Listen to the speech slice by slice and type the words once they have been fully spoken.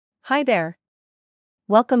Hi there.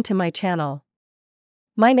 Welcome to my channel.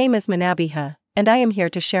 My name is Manabiha, and I am here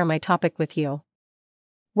to share my topic with you.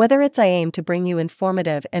 Whether it's I aim to bring you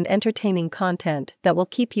informative and entertaining content that will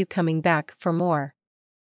keep you coming back for more.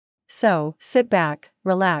 So, sit back,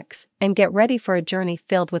 relax, and get ready for a journey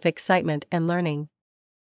filled with excitement and learning.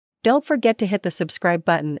 Don't forget to hit the subscribe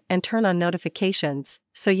button and turn on notifications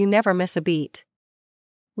so you never miss a beat.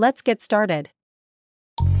 Let's get started.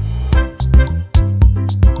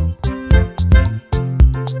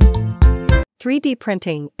 3D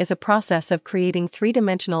printing is a process of creating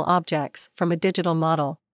three-dimensional objects from a digital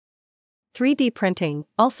model. 3D printing,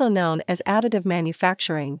 also known as additive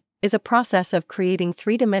manufacturing, is a process of creating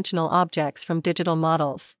three-dimensional objects from digital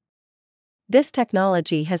models. This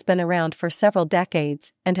technology has been around for several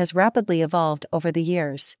decades and has rapidly evolved over the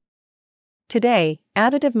years. Today,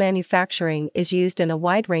 additive manufacturing is used in a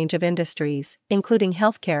wide range of industries, including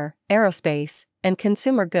healthcare, aerospace, and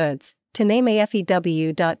consumer goods, to name a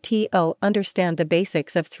few. To understand the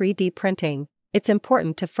basics of 3D printing, it's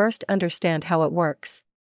important to first understand how it works.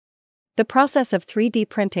 The process of 3D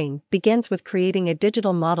printing begins with creating a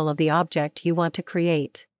digital model of the object you want to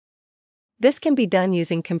create. This can be done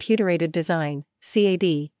using computer-aided design,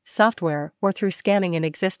 CAD, software, or through scanning an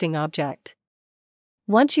existing object.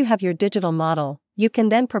 Once you have your digital model, you can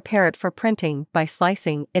then prepare it for printing by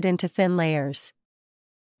slicing it into thin layers.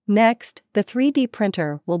 Next, the 3D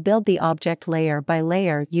printer will build the object layer by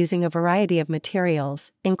layer using a variety of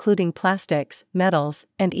materials, including plastics, metals,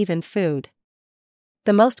 and even food.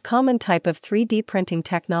 The most common type of 3D printing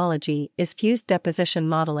technology is fused deposition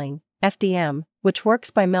modeling, FDM, which works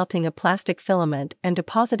by melting a plastic filament and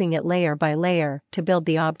depositing it layer by layer to build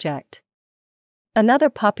the object. Another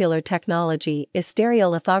popular technology is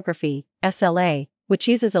stereolithography, SLA, which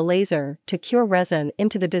uses a laser to cure resin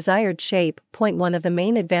into the desired shape. One of the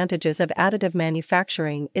main advantages of additive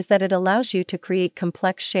manufacturing is that it allows you to create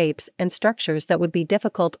complex shapes and structures that would be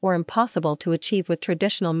difficult or impossible to achieve with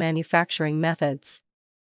traditional manufacturing methods.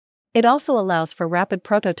 It also allows for rapid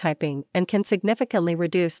prototyping and can significantly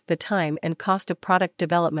reduce the time and cost of product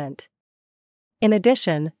development. In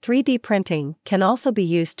addition, 3D printing can also be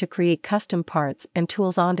used to create custom parts and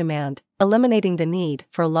tools on demand, eliminating the need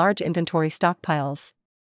for large inventory stockpiles.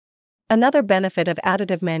 Another benefit of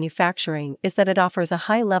additive manufacturing is that it offers a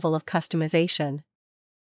high level of customization.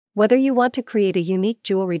 Whether you want to create a unique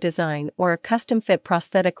jewelry design or a custom-fit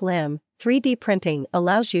prosthetic limb, 3D printing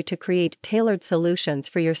allows you to create tailored solutions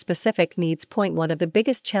for your specific needs. One of the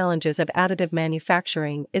biggest challenges of additive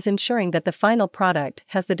manufacturing is ensuring that the final product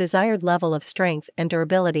has the desired level of strength and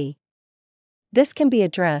durability. This can be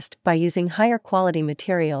addressed by using higher quality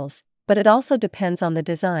materials, but it also depends on the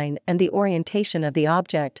design and the orientation of the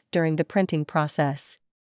object during the printing process.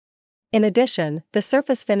 In addition, the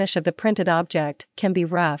surface finish of the printed object can be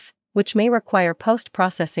rough, which may require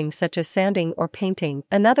post-processing such as sanding or painting.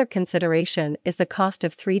 Another consideration is the cost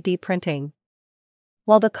of 3D printing.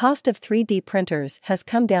 While the cost of 3D printers has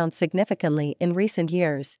come down significantly in recent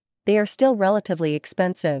years, they are still relatively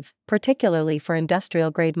expensive, particularly for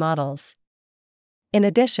industrial-grade models. In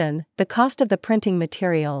addition, the cost of the printing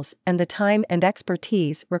materials and the time and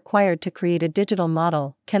expertise required to create a digital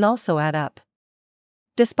model can also add up.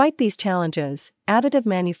 Despite these challenges, additive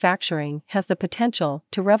manufacturing has the potential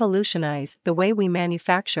to revolutionize the way we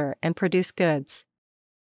manufacture and produce goods.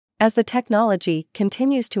 As the technology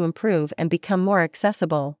continues to improve and become more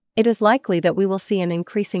accessible, it is likely that we will see an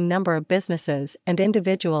increasing number of businesses and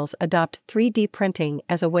individuals adopt 3D printing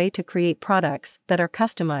as a way to create products that are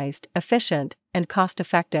customized, efficient, and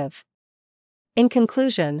cost-effective. In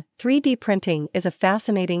conclusion, 3D printing is a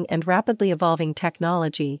fascinating and rapidly evolving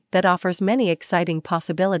technology that offers many exciting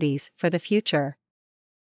possibilities for the future.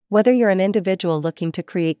 Whether you're an individual looking to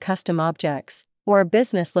create custom objects, or a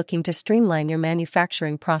business looking to streamline your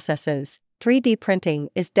manufacturing processes, 3D printing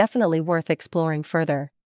is definitely worth exploring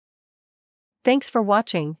further. Thanks for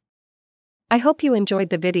watching. I hope you enjoyed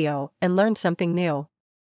the video and learned something new.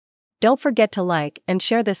 Don't forget to like and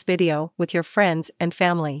share this video with your friends and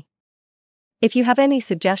family. If you have any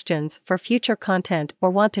suggestions for future content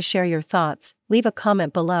or want to share your thoughts, leave a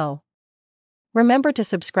comment below. Remember to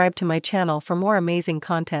subscribe to my channel for more amazing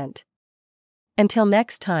content. Until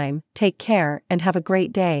next time, take care and have a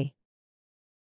great day.